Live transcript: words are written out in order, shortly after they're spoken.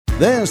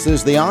This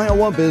is the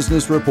Iowa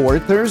Business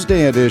Report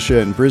Thursday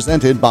edition,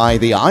 presented by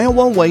the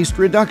Iowa Waste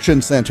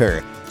Reduction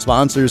Center,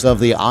 sponsors of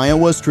the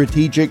Iowa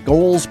Strategic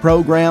Goals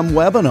Program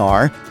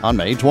webinar on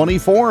May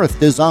 24th,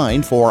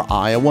 designed for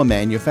Iowa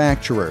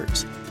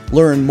manufacturers.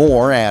 Learn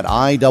more at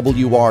iwrc.org.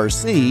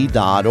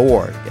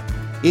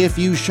 If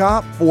you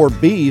shop for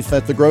beef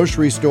at the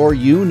grocery store,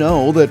 you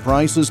know that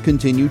prices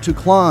continue to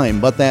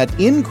climb, but that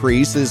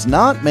increase is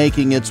not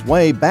making its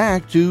way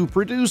back to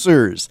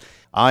producers.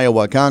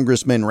 Iowa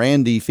Congressman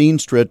Randy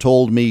Feenstra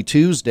told me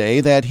Tuesday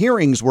that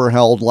hearings were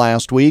held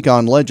last week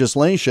on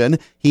legislation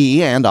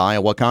he and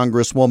Iowa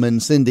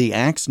Congresswoman Cindy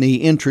Axne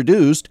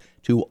introduced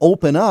to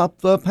open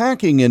up the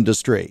packing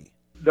industry.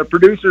 The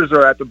producers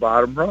are at the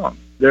bottom rung.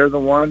 They're the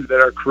ones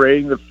that are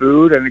creating the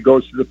food, and it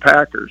goes to the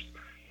packers.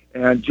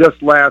 And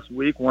just last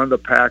week, one of the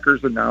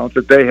packers announced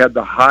that they had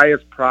the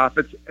highest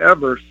profits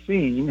ever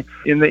seen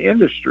in the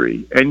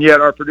industry. And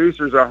yet our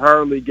producers are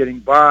hardly getting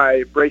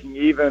by, breaking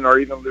even, or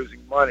even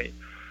losing money.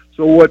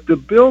 So what the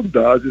bill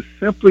does is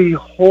simply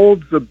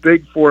holds the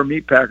big four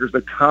meat packers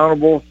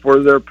accountable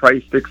for their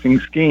price-fixing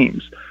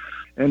schemes.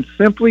 And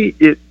simply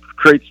it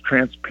creates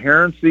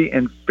transparency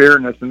and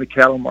fairness in the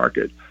cattle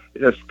market.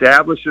 It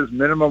establishes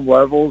minimum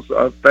levels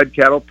of fed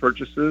cattle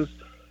purchases,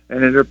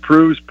 and it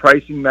approves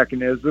pricing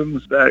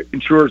mechanisms that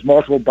ensures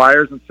multiple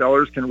buyers and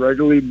sellers can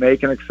regularly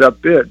make and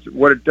accept bids.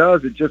 What it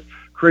does, it just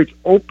creates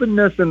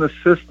openness in the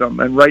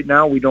system, and right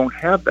now we don't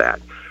have that.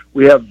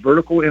 We have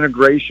vertical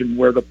integration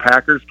where the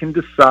packers can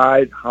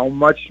decide how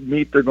much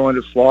meat they're going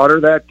to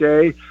slaughter that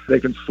day. They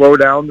can slow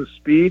down the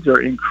speeds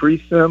or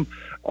increase them,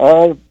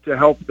 all to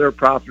help their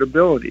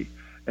profitability.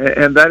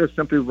 And that is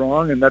simply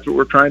wrong, and that's what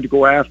we're trying to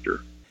go after.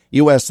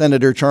 U.S.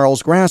 Senator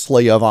Charles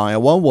Grassley of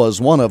Iowa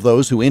was one of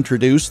those who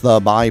introduced the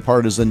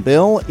bipartisan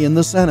bill in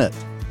the Senate.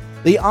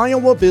 The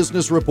Iowa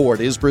Business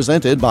Report is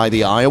presented by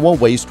the Iowa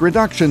Waste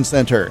Reduction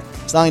Center.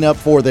 Sign up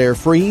for their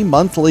free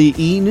monthly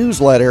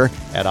e-newsletter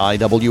at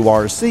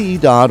iwrc.org.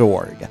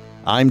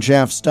 I'm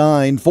Jeff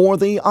Stein for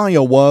the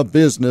Iowa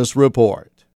Business Report.